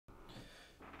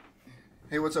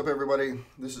Hey, what's up, everybody?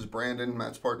 This is Brandon,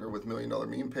 Matt's partner with $1 Million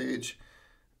Meme Page.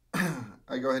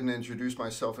 I go ahead and introduce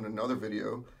myself in another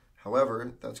video.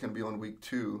 However, that's going to be on week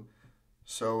 2.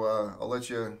 So I'll let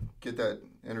you get that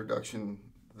introduction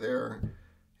there.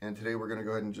 And today we're going to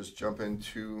go ahead and just jump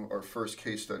into our first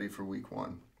case study for week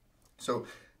 1. So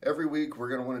every week we're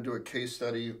going to want to do a case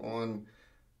study on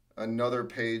another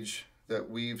page that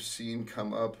we've seen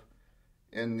come up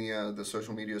in the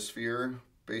social media sphere,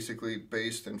 basically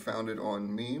based and founded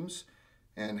on memes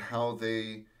and how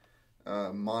they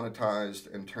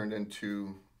monetized and turned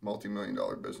into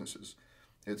multi-million-dollar businesses.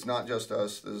 It's not just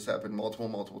us. This has happened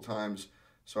multiple times.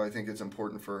 So I think it's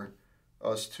important for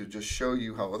us to just show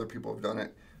you how other people have done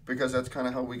it, because that's kind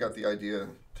of how we got the idea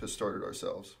to start it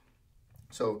ourselves.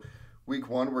 So week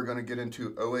 1, we're going to get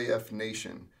into OAF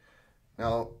Nation.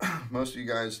 Now, most of you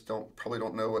guys probably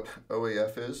don't know what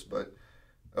OAF is, but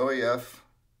OAF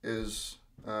is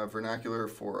vernacular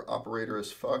for operator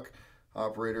as fuck,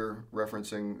 operator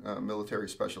referencing military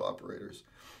special operators.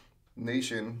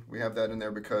 Nation, we have that in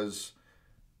there because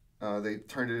they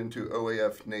turned it into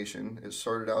OAF Nation. It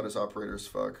started out as operator as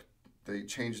fuck. They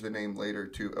changed the name later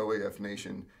to OAF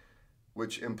Nation,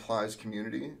 which implies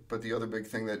community. But the other big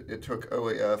thing that it took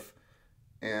OAF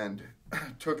and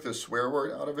took the swear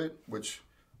word out of it, which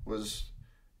was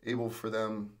able for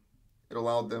them, it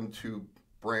allowed them to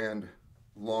brand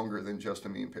longer than just a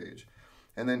meme page.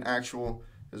 And then actual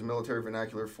is military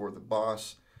vernacular for the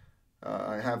boss.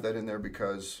 I have that in there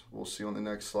because we'll see on the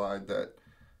next slide that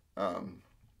on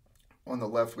the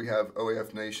left we have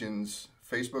OAF Nation's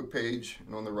Facebook page,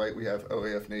 and on the right we have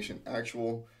OAF Nation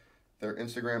Actual, their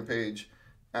Instagram page.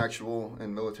 Actual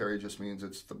in military just means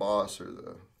it's the boss or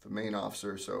the main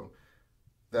officer, so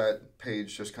that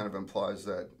page just kind of implies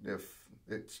that if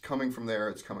it's coming from there,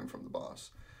 it's coming from the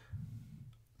boss.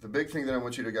 The big thing that I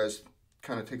want you to guys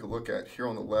kind of take a look at here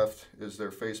on the left is their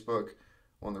Facebook.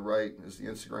 On the right is the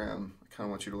Instagram. I kind of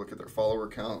want you to look at their follower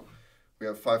count. We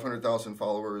have 500,000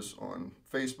 followers on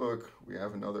Facebook. We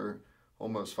have another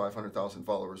almost 500,000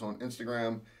 followers on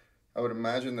Instagram. I would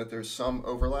imagine that there's some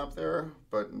overlap there,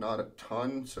 but not a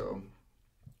ton. So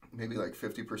maybe like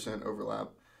 50% overlap.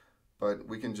 But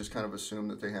we can just kind of assume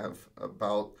that they have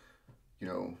about,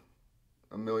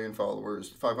 1 million followers,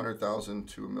 500,000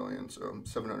 to 1 million. So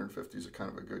 750 is a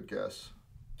kind of a good guess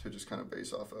to just kind of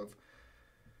base off of.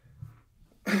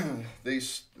 They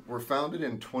were founded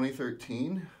in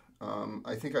 2013.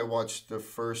 I think I watched the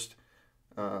first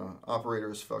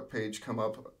Operator as Fuck page come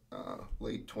up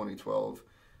late 2012.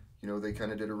 They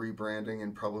kind of did a rebranding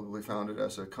and probably founded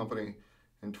as a company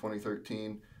in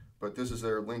 2013. But this is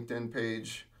their LinkedIn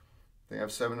page. They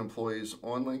have 7 employees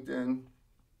on LinkedIn.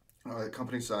 The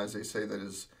company size, they say, that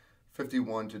is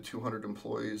 51 to 200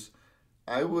 employees.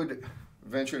 I would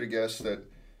venture to guess that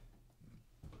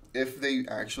if they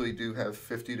actually do have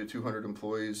 50 to 200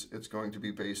 employees, it's going to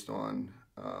be based on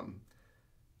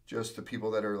just the people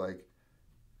that are like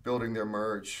building their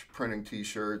merch, printing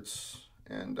T-shirts,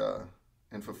 and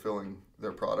fulfilling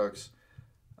their products.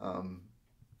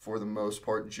 For the most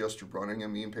part, just running a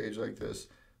meme page like this,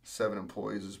 7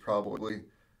 employees is probably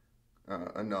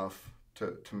enough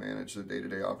to manage the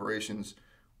day-to-day operations.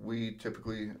 We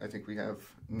typically, I think we have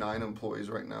 9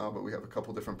 employees right now, but we have a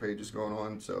couple different pages going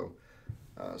on, so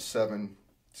 7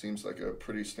 seems like a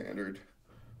pretty standard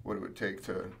what it would take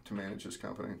to manage this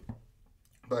company.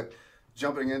 But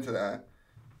jumping into that,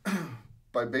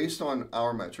 based on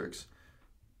our metrics,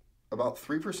 about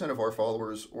 3% of our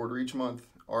followers order each month.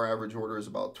 Our average order is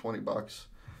about $20.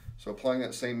 So applying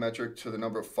that same metric to the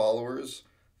number of followers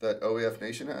that OAF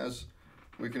Nation has,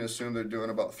 we can assume they're doing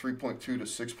about $3.2 to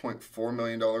 $6.4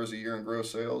 million a year in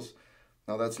gross sales.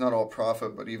 Now that's not all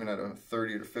profit, but even at a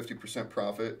 30 to 50%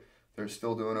 profit, they're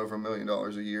still doing over $1 million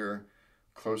a year,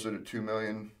 closer to $2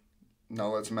 million. Now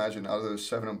let's imagine out of those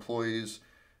 7 employees,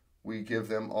 we give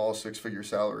them all 6-figure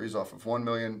salaries off of $1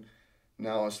 million.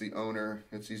 Now as the owner,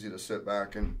 it's easy to sit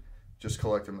back and just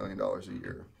collect $1 million a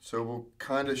year. So we'll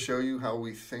kind of show you how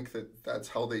we think that that's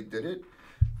how they did it.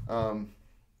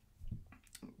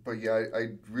 But yeah, I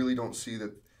really don't see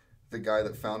that the guy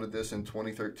that founded this in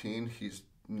 2013, he's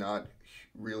not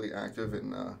really active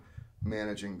in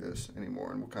managing this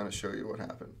anymore, and we'll kind of show you what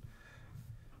happened.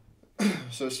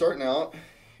 So starting out,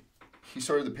 he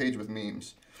started the page with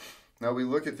memes. Now we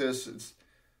look at this,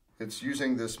 it's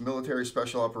using this military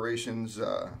special operations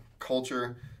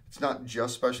culture. It's not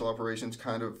just special operations,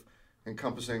 kind of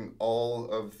encompassing all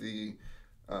of the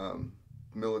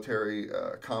military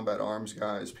combat arms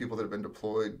guys, people that have been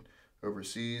deployed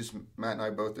overseas. Matt and I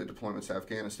both did deployments to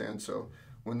Afghanistan, so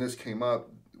when this came up,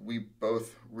 we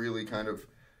both really kind of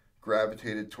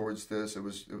gravitated towards this. It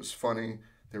was funny.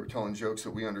 They were telling jokes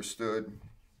that we understood.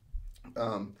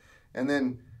 And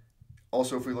then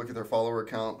also, if we look at their follower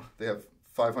count, they have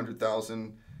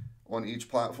 500,000 on each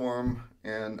platform,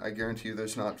 and I guarantee you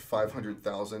there's not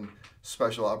 500,000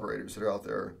 special operators that are out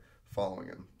there following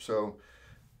him. So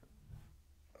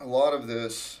a lot of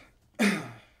this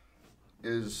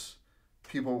is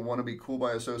people want to be cool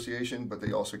by association, but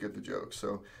they also get the joke.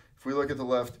 So if we look at the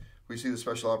left, we see the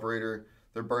special operator.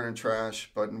 They're burning trash,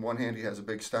 but in one hand he has a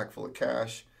big stack full of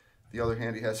cash. The other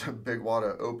hand he has a big wad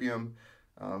of opium.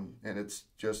 And it's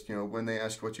just, when they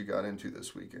ask what you got into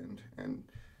this weekend. And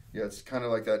yeah, it's kind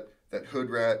of like that hood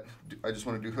rat. I just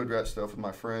want to do hood rat stuff with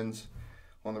my friends.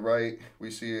 On the right,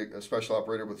 we see a special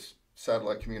operator with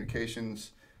satellite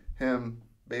communications. Him,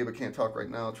 babe, I can't talk right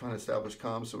now, trying to establish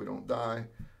comms so we don't die.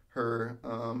 Her,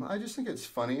 I just think it's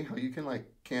funny how you can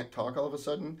can't talk all of a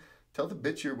sudden. Tell the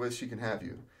bitch you're with she can have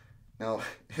you. Now,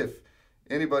 if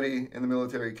anybody in the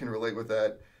military can relate with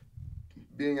that,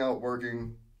 being out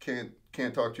working, can't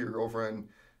talk to your girlfriend,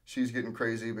 she's getting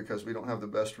crazy because we don't have the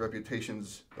best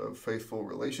reputations of faithful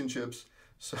relationships.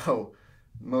 So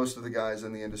most of the guys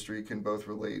in the industry can both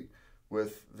relate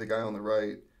with the guy on the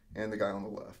right and the guy on the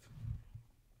left.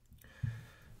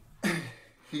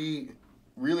 He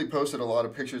really posted a lot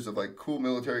of pictures of cool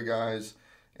military guys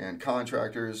and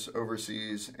contractors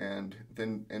overseas, and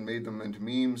made them into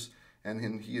memes. And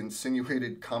then he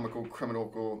insinuated comical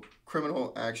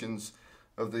criminal actions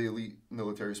of the elite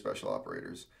military special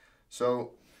operators.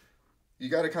 So you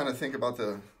got to kind of think about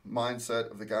the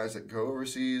mindset of the guys that go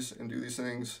overseas and do these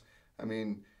things. I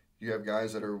mean, you have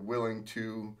guys that are willing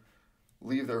to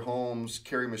leave their homes,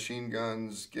 carry machine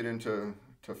guns, get into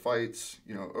fights,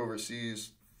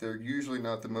 overseas. They're usually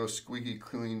not the most squeaky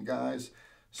clean guys.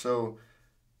 So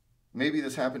maybe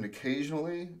this happened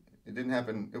occasionally. It didn't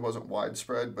happen, it wasn't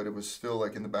widespread, but it was still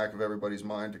in the back of everybody's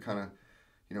mind to kind of,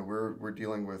 we're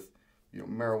dealing with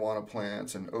marijuana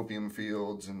plants and opium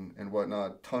fields and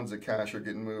whatnot. Tons of cash are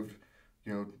getting moved,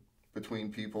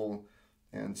 between people.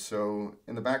 And so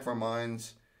in the back of our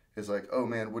minds is oh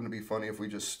man, wouldn't it be funny if we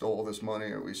just stole this money,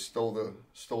 or we stole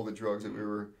the drugs that we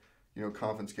were,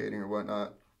 confiscating or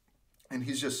whatnot. And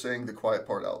he's just saying the quiet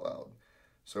part out loud.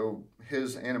 So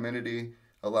his anonymity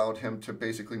allowed him to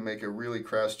basically make a really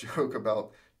crass joke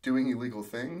about doing illegal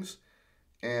things.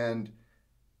 And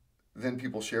then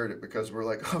people shared it because we're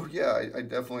oh yeah, I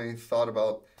definitely thought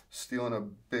about stealing a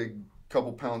big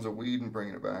couple pounds of weed and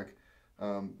bringing it back.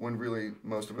 When really,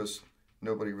 most of us,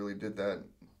 nobody really did that.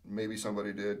 Maybe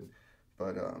somebody did.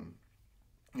 But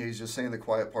yeah, he's just saying the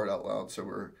quiet part out loud, so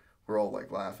we're all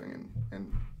laughing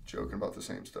and joking about the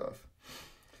same stuff.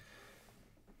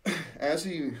 As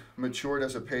he matured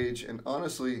as a page, and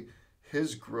honestly,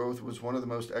 his growth was one of the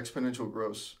most exponential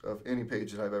growths of any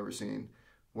page that I've ever seen.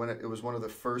 When it was one of the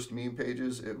first meme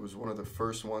pages, it was one of the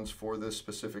first ones for this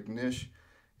specific niche,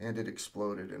 and it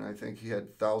exploded. And I think he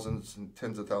had thousands and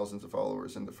tens of thousands of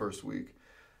followers in the first week.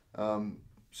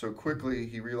 So quickly,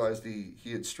 he realized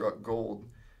he had struck gold,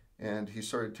 and he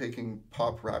started taking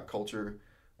pop rap culture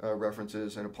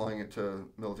references and applying it to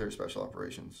military special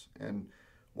operations. And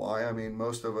why? I mean,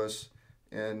 most of us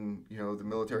in the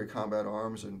military combat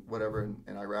arms and whatever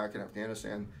in Iraq and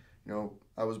Afghanistan,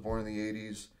 I was born in the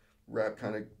 80s. Rap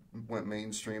kind of went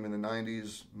mainstream in the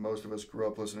 90s. Most of us grew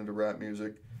up listening to rap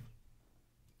music.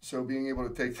 So being able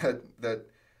to take that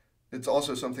it's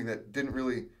also something that didn't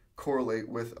really correlate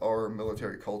with our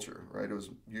military culture, right? It was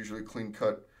usually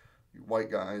clean-cut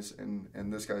white guys, and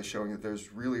this guy's showing that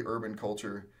there's really urban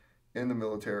culture in the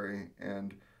military,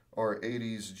 and our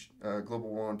 80s global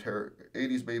war on terror,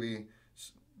 80s baby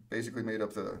basically made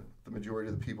up the majority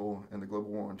of the people in the global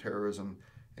war on terrorism.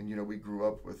 And we grew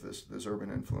up with this urban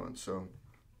influence. So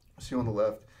see on the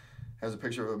left has a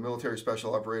picture of a military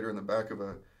special operator in the back of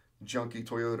a junky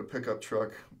Toyota pickup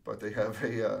truck, but they have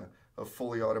a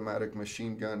fully automatic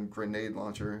machine gun grenade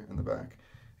launcher in the back.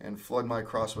 And flood my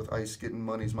cross with ice, getting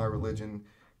money's my religion,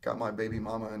 got my baby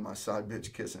mama and my side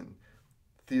bitch kissing.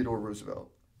 Theodore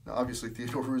Roosevelt. Now obviously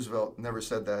Theodore Roosevelt never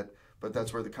said that, but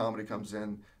that's where the comedy comes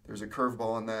in. There's a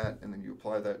curveball in that, and then you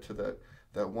apply that to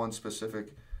that one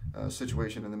specific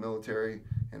situation in the military,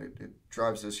 and it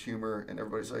drives this humor, and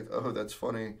everybody's oh, that's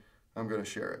funny, I'm going to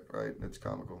share it, right? It's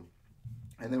comical.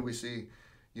 And then we see,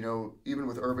 even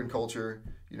with urban culture,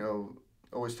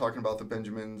 always talking about the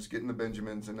Benjamins, getting the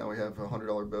Benjamins, and now we have a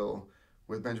 $100 bill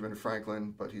with Benjamin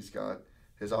Franklin, but he's got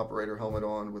his operator helmet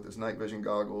on with his night vision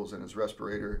goggles and his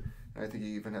respirator, and I think he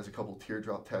even has a couple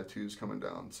teardrop tattoos coming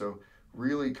down. So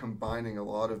really combining a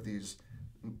lot of these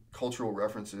cultural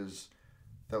references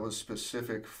that was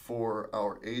specific for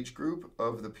our age group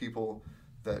of the people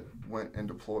that went and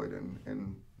deployed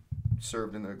and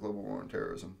served in the global war on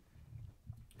terrorism.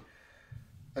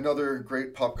 Another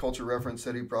great pop culture reference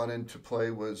that he brought into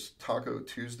play was Taco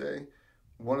Tuesday.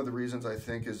 One of the reasons I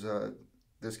think is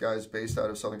this guy's based out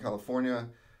of Southern California.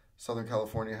 Southern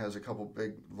California has a couple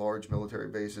big, large military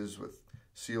bases with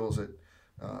SEALs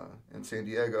in San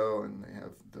Diego, and they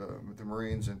have the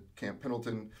Marines in Camp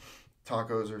Pendleton.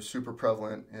 Tacos are super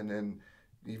prevalent, and then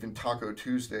even Taco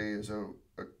Tuesday is a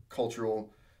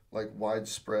cultural, like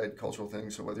widespread cultural thing.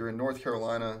 So whether you're in North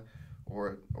Carolina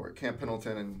or at Camp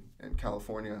Pendleton in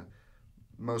California,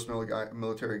 most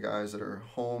military guys that are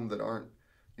home that aren't,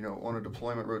 on a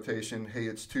deployment rotation, hey,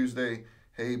 it's Tuesday,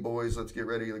 hey boys, let's get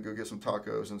ready to go get some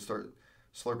tacos and start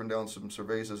slurping down some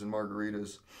cervezas and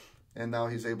margaritas. And now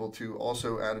he's able to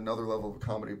also add another level of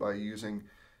comedy by using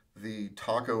the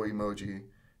taco emoji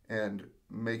and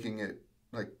making it,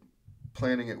 like,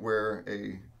 planning it where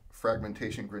a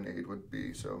fragmentation grenade would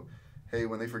be. So, hey,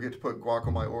 when they forget to put guac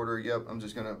on my order, yep, I'm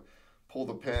just gonna pull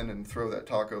the pin and throw that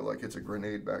taco like it's a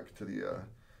grenade back to the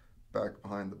back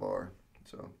behind the bar.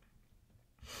 So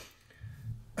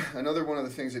another one of the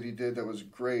things that he did that was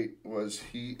great was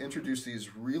he introduced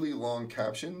these really long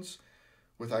captions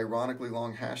with ironically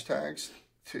long hashtags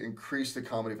to increase the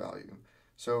comedy value.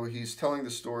 So he's telling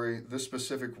the story. This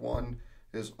specific one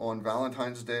is on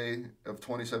Valentine's Day of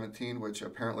 2017, which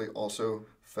apparently also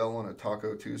fell on a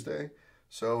Taco Tuesday.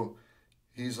 So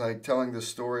he's like telling this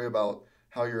story about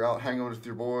how you're out hanging with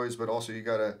your boys, but also you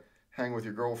gotta hang with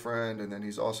your girlfriend. And then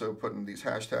he's also putting these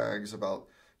hashtags about,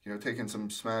 taking some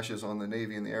smashes on the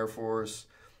Navy and the Air Force.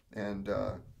 And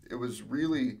it was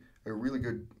really a really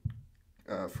good,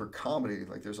 for comedy,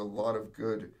 like there's a lot of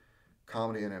good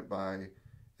comedy in it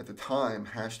at the time,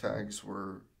 hashtags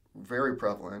were very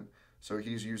prevalent. So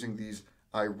he's using these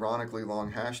ironically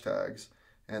long hashtags,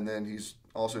 and then he's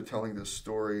also telling this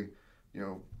story,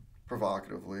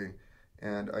 provocatively.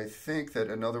 And I think that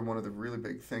another one of the really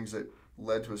big things that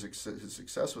led to his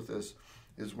success with this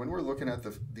is when we're looking at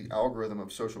the algorithm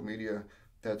of social media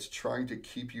that's trying to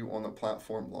keep you on the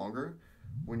platform longer,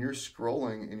 when you're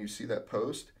scrolling and you see that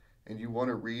post and you want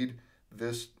to read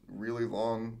this really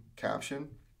long caption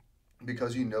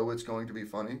because it's going to be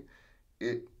funny,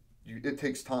 it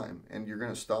takes time, and you're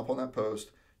going to stop on that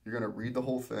post, you're going to read the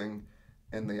whole thing,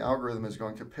 and the algorithm is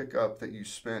going to pick up that you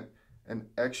spent an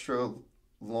extra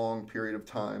long period of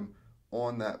time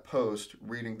on that post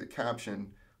reading the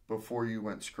caption before you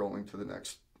went scrolling to the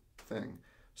next thing.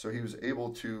 So he was able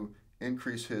to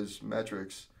increase his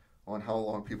metrics on how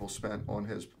long people spent on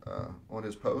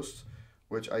his posts,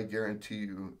 which I guarantee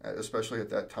you, especially at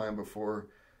that time before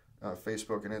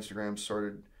Facebook and Instagram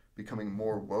started becoming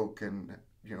more woke and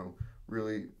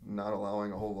really not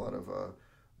allowing a whole lot of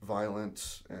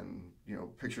violence and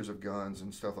pictures of guns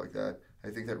and stuff like that. I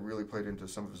think that really played into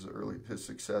some of his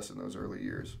success in those early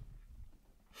years.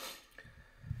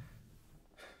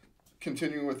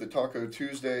 Continuing with the Taco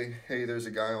Tuesday, hey, there's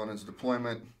a guy on his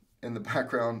deployment. In the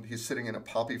background, he's sitting in a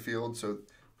poppy field, so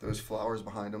those flowers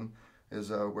behind him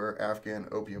is where Afghan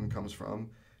opium comes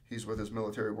from. He's with his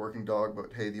military working dog,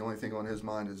 but hey, the only thing on his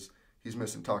mind is he's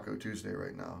missing Taco Tuesday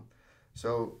right now.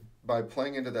 So by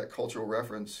playing into that cultural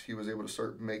reference, he was able to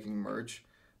start making merch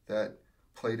that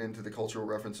played into the cultural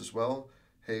reference as well.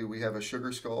 Hey, we have a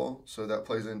sugar skull, so that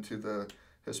plays into the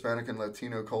Hispanic and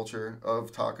Latino culture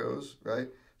of tacos, right?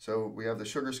 So we have the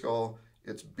sugar skull.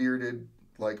 It's bearded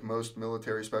like most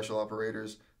military special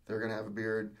operators. They're going to have a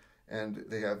beard, and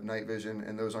they have night vision,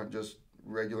 and those aren't just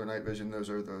regular night vision. Those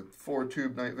are the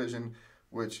 4-tube night vision,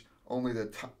 which only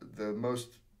the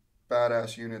most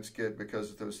badass units get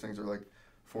because those things are like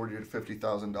 $40,000 to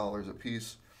 $50,000 a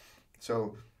piece.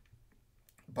 So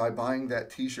by buying that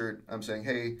T-shirt, I'm saying,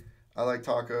 hey, I like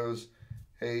tacos.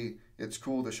 Hey, it's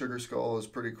cool. The sugar skull is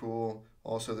pretty cool.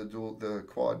 Also, the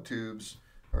quad tubes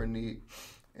are neat.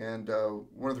 And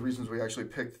one of the reasons we actually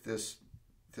picked this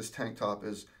tank top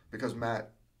is because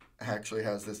Matt actually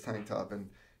has this tank top, and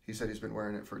he said he's been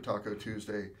wearing it for Taco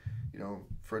Tuesday,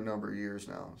 for a number of years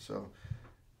now. So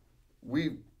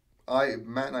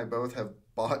Matt and I both have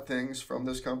bought things from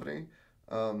this company.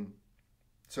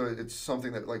 So it's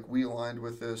something that, like, we aligned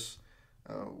with this.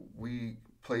 We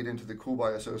played into the Cool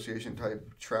Buy Association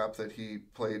type trap that he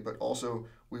played, but also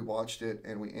we watched it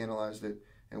and we analyzed it,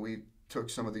 and we took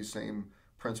some of these same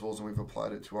principles and we've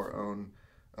applied it to our own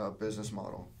business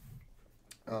model.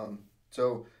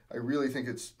 So I really think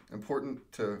it's important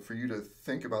for you to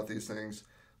think about these things,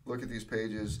 look at these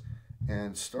pages,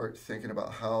 and start thinking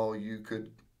about how you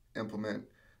could implement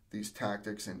these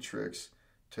tactics and tricks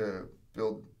to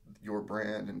build your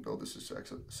brand and build the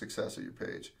success of your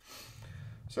page.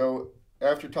 So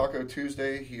after Taco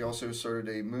Tuesday, he also started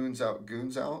a Moons Out,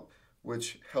 Goons Out,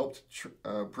 which helped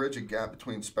bridge a gap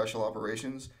between special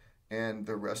operations and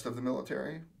the rest of the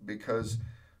military, because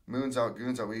moons out,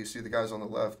 goons out. We see the guys on the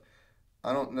left.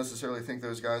 I don't necessarily think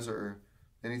those guys are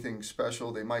anything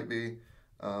special. They might be,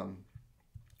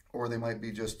 or they might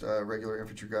be just regular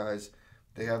infantry guys.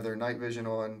 They have their night vision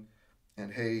on,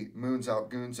 and hey, moon's out,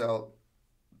 goons out.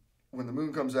 When the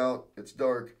moon comes out, it's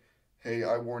dark. Hey,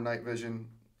 I wore night vision.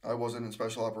 I wasn't in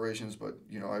special operations, but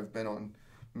I've been on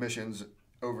missions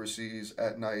overseas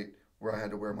at night where I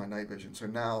had to wear my night vision. So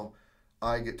now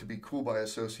I get to be cool by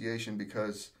association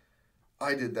because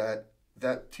I did that.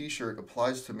 That t-shirt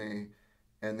applies to me,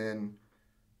 and then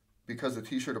because the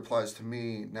t-shirt applies to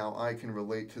me, now I can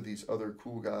relate to these other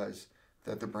cool guys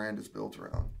that the brand is built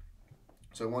around.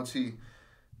 So once he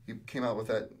came out with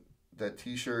that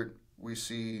t-shirt, we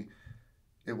see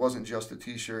it wasn't just a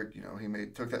t-shirt. He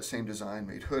took that same design,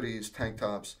 made hoodies, tank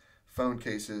tops, phone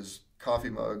cases,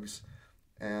 coffee mugs,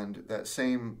 and that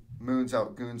same moons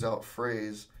out, goons out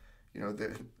phrase.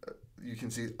 You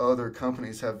can see other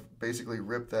companies have basically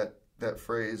ripped that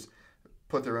phrase,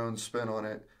 put their own spin on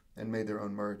it, and made their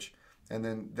own merch. And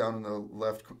then down in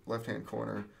the left-hand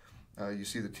corner, you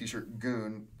see the t-shirt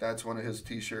Goon. That's one of his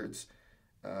t-shirts.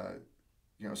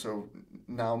 So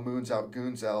now moons out,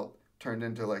 goons out turned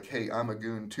into like, hey, I'm a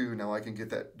goon too. Now I can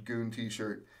get that Goon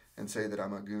t-shirt and say that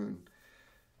I'm a goon.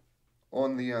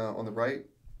 On the right,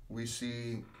 we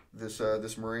see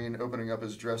this Marine opening up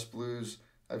his dress blues.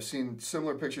 I've seen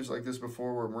similar pictures like this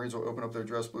before where Marines will open up their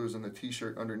dress blues and the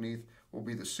t-shirt underneath will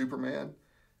be the Superman,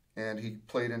 and he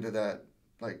played into that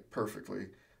like perfectly.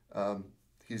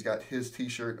 He's got his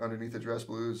t-shirt underneath the dress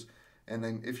blues, and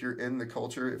then if you're in the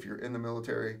culture, if you're in the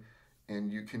military,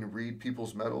 and you can read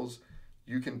people's medals,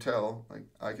 you can tell, like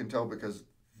I can tell, because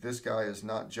this guy is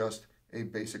not just a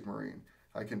basic Marine.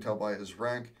 I can tell by his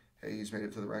rank. Hey, he's made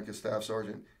it to the rank of Staff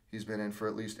Sergeant. He's been in for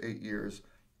at least 8 years.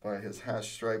 By his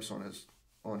hash stripes on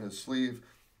his sleeve,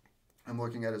 I'm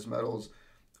looking at his medals.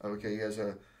 Okay, he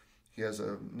has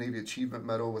a Navy Achievement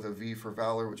Medal with a V for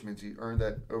Valor, which means he earned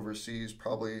that overseas,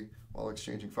 probably while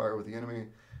exchanging fire with the enemy.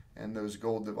 And those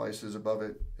gold devices above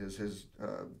it is his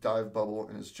dive bubble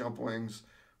and his jump wings,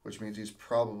 which means he's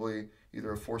probably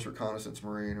either a Force Reconnaissance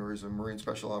Marine or he's a Marine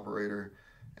Special Operator.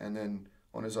 And then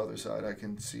on his other side, I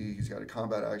can see he's got a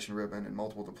Combat Action Ribbon and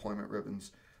multiple deployment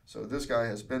ribbons. So this guy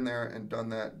has been there and done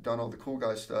that, done all the cool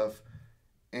guy stuff,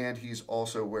 and he's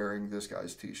also wearing this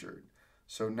guy's t-shirt.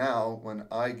 So now when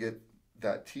I get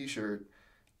that t-shirt,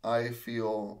 I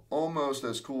feel almost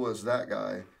as cool as that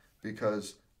guy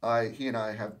because he and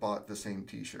I have bought the same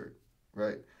t-shirt,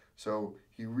 right? So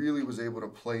he really was able to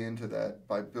play into that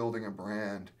by building a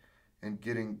brand and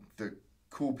getting the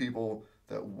cool people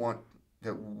that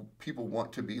people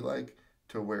want to be like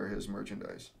to wear his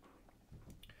merchandise.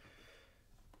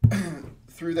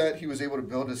 Through that, he was able to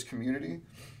build his community.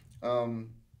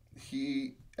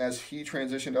 As he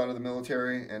transitioned out of the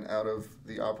military and out of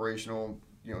the operational,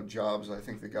 jobs, I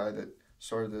think the guy that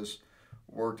started this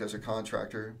worked as a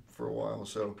contractor for a while.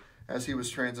 So as he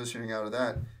was transitioning out of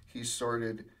that, he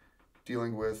started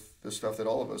dealing with the stuff that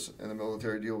all of us in the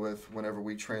military deal with whenever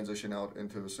we transition out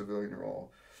into a civilian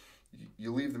role.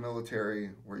 You leave the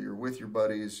military where you're with your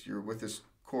buddies, you're with this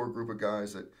core group of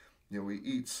guys that, we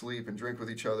eat, sleep, and drink with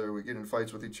each other, we get in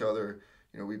fights with each other,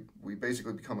 we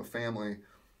basically become a family.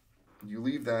 You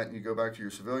leave that and you go back to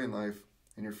your civilian life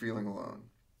and you're feeling alone.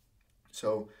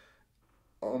 So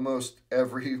almost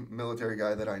every military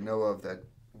guy that I know of that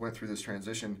went through this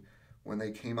transition, when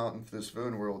they came out into the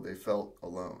civilian world, they felt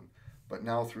alone. But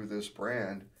now through this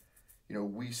brand,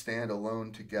 we stand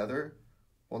alone together.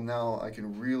 Well, now I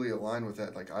can really align with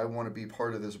that. Like, I want to be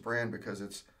part of this brand because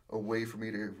it's a way for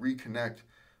me to reconnect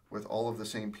with all of the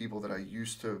same people that I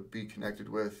used to be connected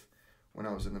with when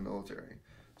I was in the military.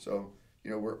 So,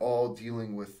 we're all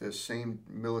dealing with this same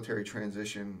military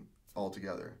transition all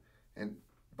together. And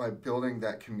by building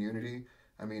that community,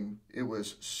 it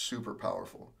was super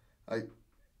powerful.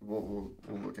 We'll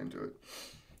look into it.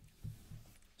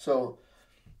 So,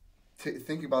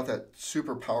 thinking about that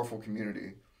super powerful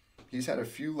community, he's had a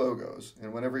few logos,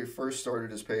 and whenever he first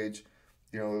started his page,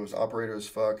 it was Operator as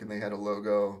Fuck, and they had a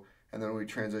logo, and then we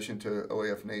transitioned to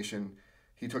OAF Nation.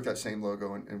 He took that same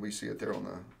logo, and we see it there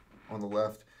on the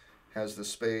left, has the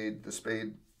spade. The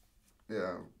spade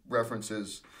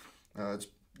references, it's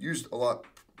used a lot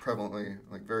prevalently,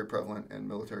 like very prevalent in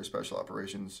military special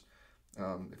operations.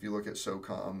 If you look at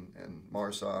SOCOM and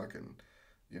MARSOC and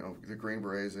the Green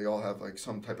Berets, they all have like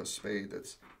some type of spade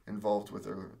that's involved with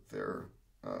their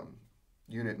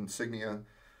unit insignia.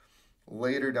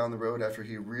 Later down the road, after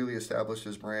he really established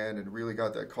his brand and really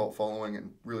got that cult following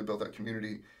and really built that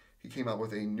community, he came out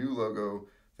with a new logo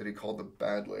that he called the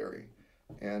Bad Larry.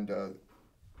 And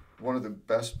one of the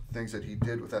best things that he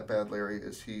did with that Bad Larry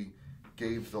is he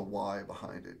gave the why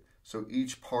behind it. So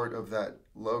each part of that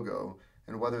logo,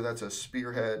 and whether that's a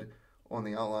spearhead on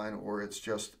the outline or it's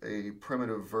just a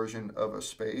primitive version of a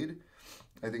spade,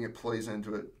 I think it plays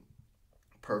into it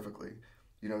perfectly.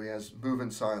 You know, he has move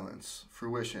in silence,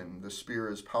 fruition, the spear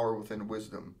is power within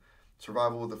wisdom,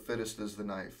 survival of the fittest is the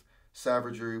knife,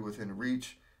 savagery within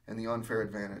reach, and the unfair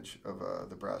advantage of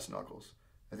the brass knuckles.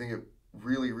 I think it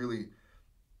really, really,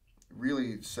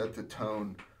 really set the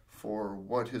tone for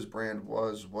what his brand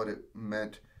was, what it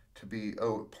meant to be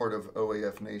part of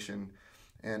OAF Nation.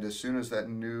 And as soon as that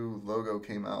new logo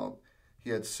came out, he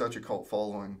had such a cult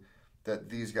following that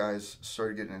these guys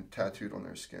started getting it tattooed on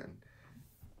their skin.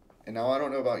 And now I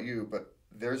don't know about you, but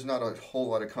there's not a whole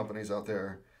lot of companies out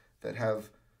there that have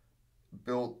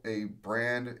built a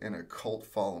brand and a cult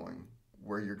following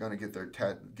where you're going to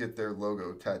get their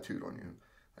logo tattooed on you.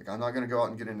 Like, I'm not going to go out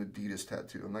and get an Adidas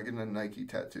tattoo. I'm not getting a Nike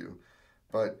tattoo.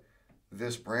 But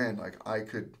this brand, like, I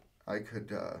could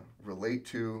relate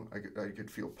to. I could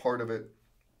feel part of it.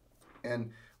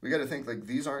 And we got to think, like,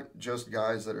 these aren't just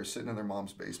guys that are sitting in their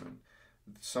mom's basement.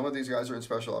 Some of these guys are in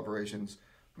special operations.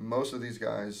 Most of these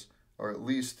guys are at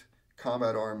least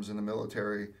combat arms in the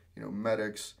military, you know,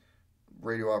 medics,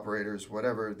 radio operators,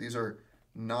 whatever. These are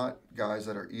not guys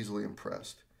that are easily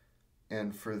impressed.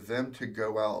 And for them to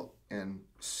go out and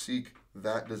seek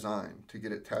that design, to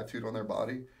get it tattooed on their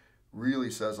body,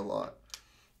 really says a lot.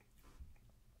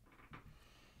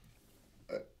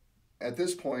 At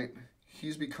this point,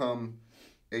 he's become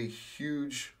a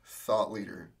huge thought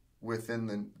leader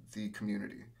within the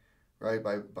community, right?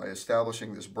 By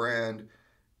establishing this brand,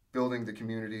 building the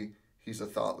community, he's a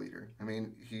thought leader. I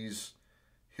mean,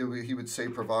 he would say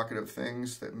provocative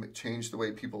things that changed the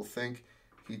way people think.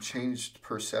 He changed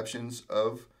perceptions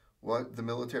of what the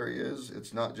military is.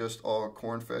 It's not just all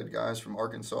corn-fed guys from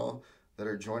Arkansas that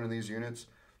are joining these units.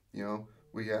 You know,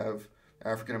 we have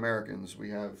African Americans,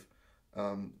 we have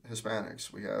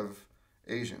Hispanics, we have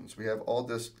Asians, we have all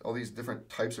these different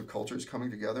types of cultures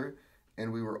coming together,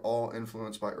 and we were all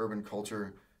influenced by urban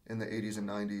culture in the 80s and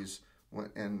 90s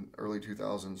and early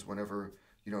 2000s whenever,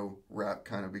 you know, rap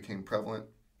kind of became prevalent.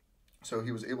 So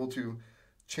he was able to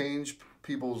change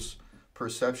people's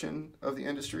perception of the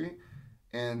industry,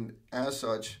 and as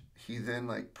such, he then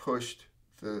like pushed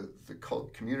the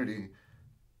cult community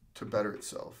to better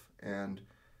itself. And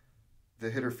the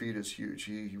hitter feed is huge.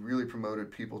 He really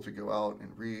promoted people to go out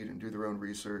and read and do their own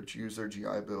research, use their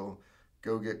GI Bill,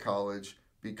 go get college,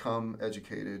 become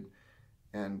educated.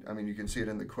 And I mean, you can see it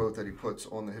in the quote that he puts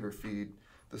on the hitter feed: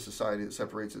 "The society that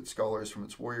separates its scholars from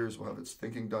its warriors will have its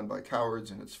thinking done by cowards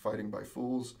and its fighting by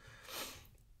fools."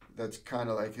 That's kind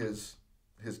of like his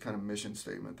kind of mission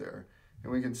statement there.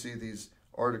 And we can see these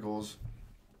articles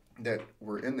that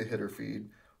were in the hitter feed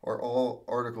are all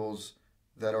articles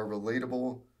that are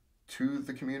relatable to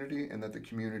the community and that the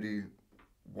community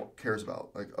cares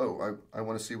about. Like, oh, I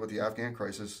want to see what the Afghan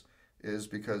crisis is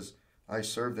because I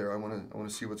served there. I want to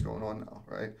see what's going on now,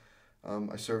 right?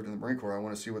 I served in the Marine Corps. I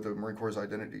want to see what the Marine Corps'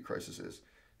 identity crisis is.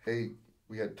 Hey,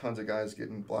 we had tons of guys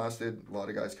getting blasted, a lot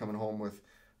of guys coming home with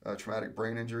traumatic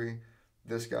brain injury.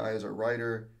 This guy is a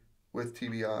writer with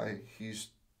TBI. He's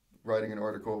writing an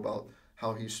article about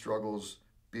how he struggles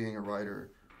being a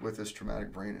writer with this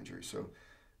traumatic brain injury. So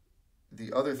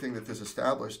the other thing that this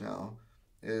established now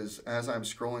is, as I'm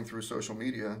scrolling through social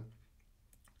media,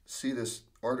 see this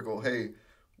article, hey,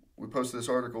 we posted this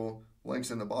article,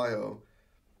 links in the bio.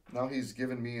 Now he's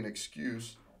given me an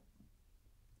excuse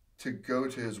to go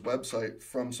to his website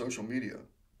from social media.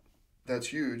 That's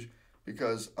huge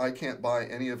because I can't buy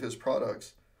any of his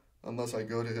products unless I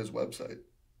go to his website.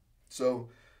 So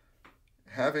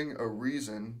having a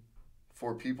reason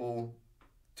for people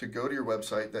to go to your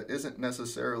website that isn't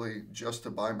necessarily just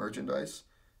to buy merchandise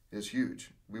is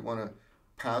huge. We want to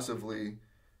passively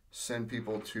send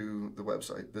people to the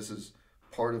website. This is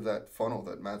part of that funnel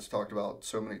that Matt's talked about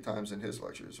so many times in his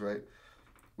lectures, right?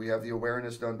 We have the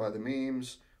awareness done by the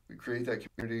memes. We create that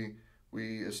community.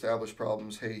 We establish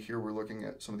problems. Hey, here we're looking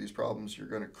at some of these problems. You're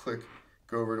going to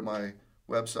go over to my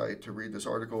website to read this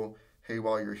article. Hey,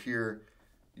 while you're here,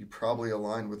 you probably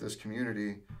align with this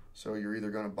community, so you're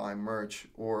either going to buy merch,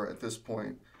 or at this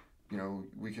point, you know,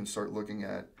 we can start looking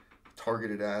at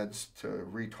targeted ads to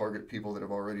retarget people that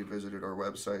have already visited our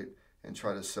website and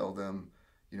try to sell them,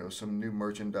 you know, some new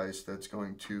merchandise that's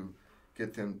going to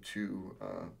get them to,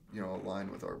 you know, align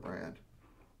with our brand.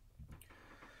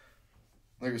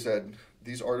 Like I said,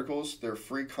 these articles, they're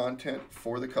free content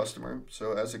for the customer.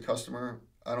 So as a customer,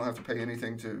 I don't have to pay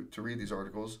anything to read these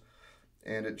articles.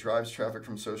 and it drives traffic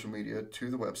from social media to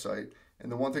the website.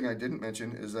 And the one thing I didn't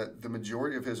mention is that the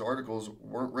majority of his articles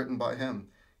weren't written by him.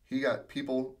 He got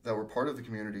people that were part of the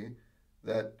community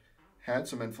that had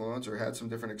some influence or had some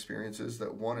different experiences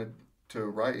that wanted to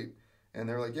write, and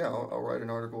they're like, yeah, I'll write an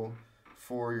article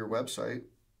for your website.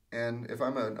 And if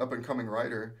I'm an up-and-coming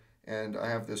writer and I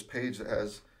have this page that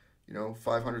has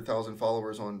 500,000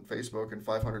 followers on Facebook and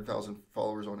 500,000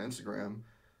 followers on Instagram,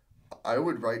 I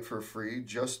would write for free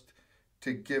just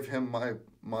to give him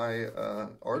my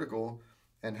article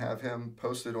and have him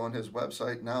post it on his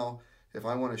website. Now, if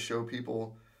I want to show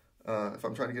people, if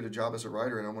I'm trying to get a job as a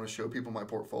writer and I want to show people my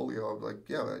portfolio, I'm like,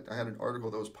 yeah, I had an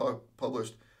article that was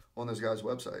published on this guy's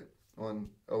website on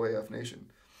OAF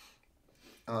Nation.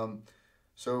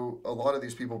 So a lot of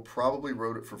these people probably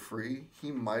wrote it for free.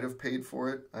 He might have paid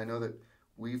for it. I know that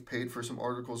we've paid for some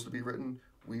articles to be written.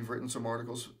 We've written some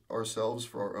articles ourselves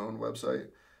for our own website.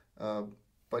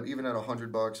 But even at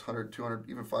 $100, 100, 200,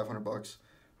 even $500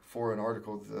 for an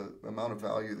article, the amount of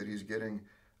value that he's getting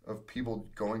of people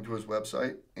going to his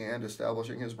website and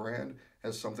establishing his brand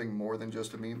as something more than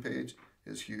just a meme page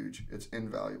is huge. It's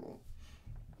invaluable.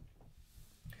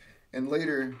 And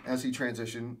later, as he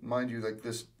transitioned, mind you, like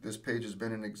this page has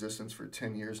been in existence for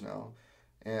 10 years now.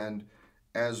 And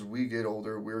as we get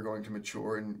older, we're going to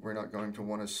mature, and we're not going to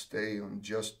want to stay on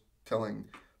just telling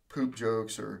poop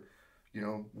jokes or,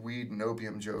 weed and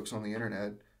opium jokes on the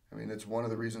internet. I mean, it's one of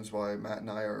the reasons why Matt and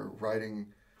I are writing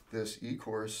this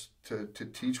e-course to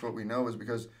teach what we know, is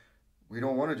because we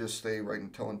don't want to just stay writing,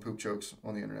 telling poop jokes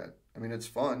on the internet. I mean, it's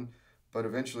fun, but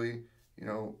eventually,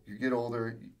 you get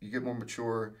older, you get more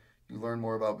mature, you learn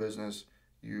more about business,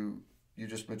 you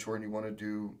just mature and you want to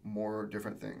do more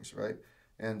different things, right?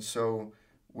 And so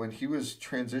when he was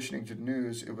transitioning to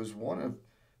news, it was one of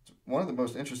the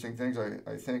most interesting things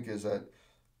I think is that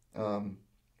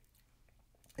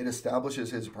it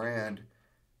establishes his brand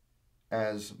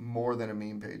as more than a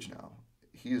meme page now.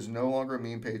 He is no longer a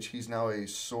meme page. He's now a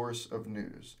source of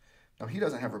news. Now, he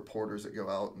doesn't have reporters that go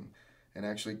out and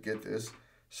actually get this.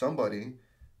 Somebody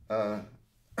goes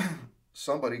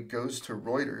to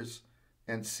Reuters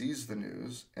and sees the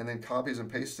news and then copies and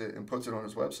pastes it and puts it on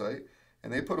his website,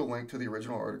 and they put a link to the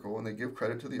original article and they give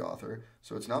credit to the author,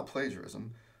 so it's not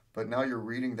plagiarism, but now you're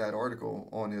reading that article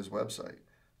on his website.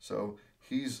 So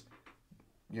he's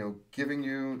giving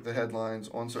you the headlines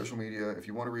on social media. If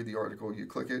you want to read the article, you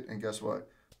click it, and guess what?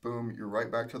 Boom, you're right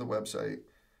back to the website.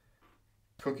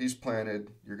 Cookies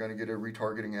planted. You're going to get a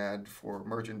retargeting ad for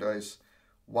merchandise.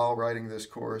 While writing this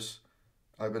course,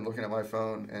 I've been looking at my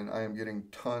phone, and I am getting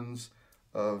tons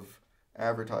of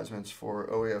advertisements for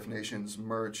OAF Nation's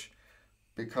merch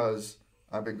because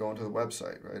I've been going to the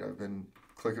website, right? I've been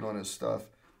clicking on his stuff.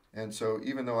 And so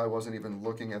even though I wasn't even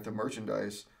looking at the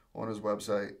merchandise on his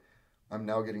website, I'm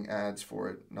now getting ads for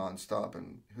it nonstop,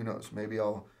 and who knows? Maybe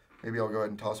I'll go ahead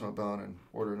and toss him a bone and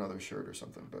order another shirt or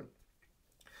something. But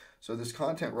so this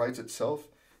content writes itself.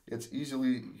 It's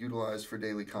easily utilized for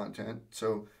daily content.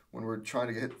 So when we're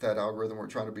trying to hit that algorithm, we're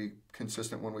trying to be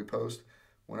consistent when we post.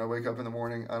 When I wake up in the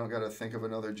morning, I don't got to think of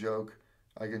another joke.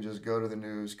 I can just go to the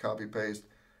news, copy paste,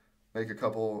 make a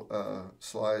couple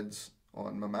slides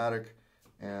on Mematic,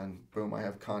 and boom, I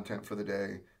have content for the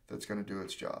day that's going to do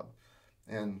its job.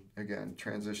 And again,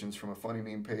 transitions from a funny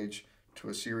meme page to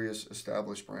a serious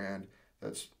established brand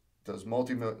that does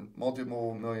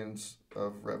multiple millions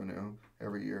of revenue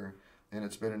every year, and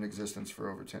it's been in existence for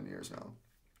over 10 years now.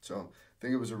 So I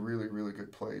think it was a really, really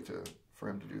good play for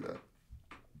him to do that.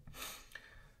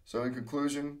 So in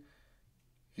conclusion,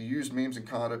 he used memes and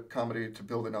comedy to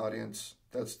build an audience.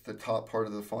 That's the top part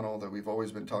of the funnel that we've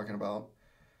always been talking about.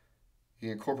 He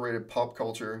incorporated pop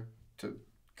culture to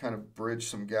kind of bridge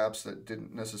some gaps that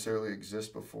didn't necessarily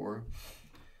exist before.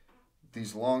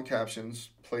 These long captions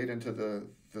played into the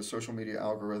social media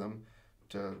algorithm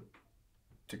to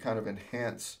kind of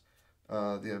enhance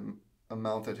the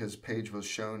amount that his page was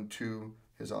shown to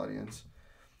his audience.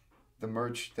 The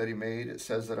merch that he made, it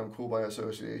says that I'm cool by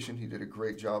association. He did a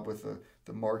great job with the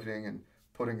marketing and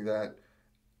putting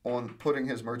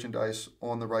his merchandise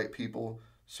on the right people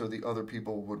so the other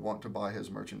people would want to buy his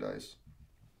merchandise.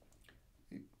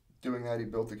 Doing that, he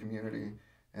built the community,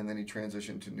 and then he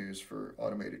transitioned to news for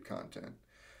automated content.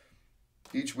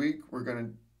 Each week, we're going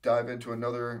to dive into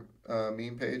another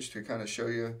meme page to kind of show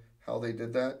you how they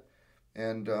did that.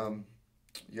 And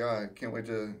yeah, I can't wait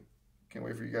for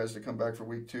you guys to come back for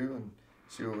week 2 and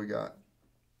see what we got.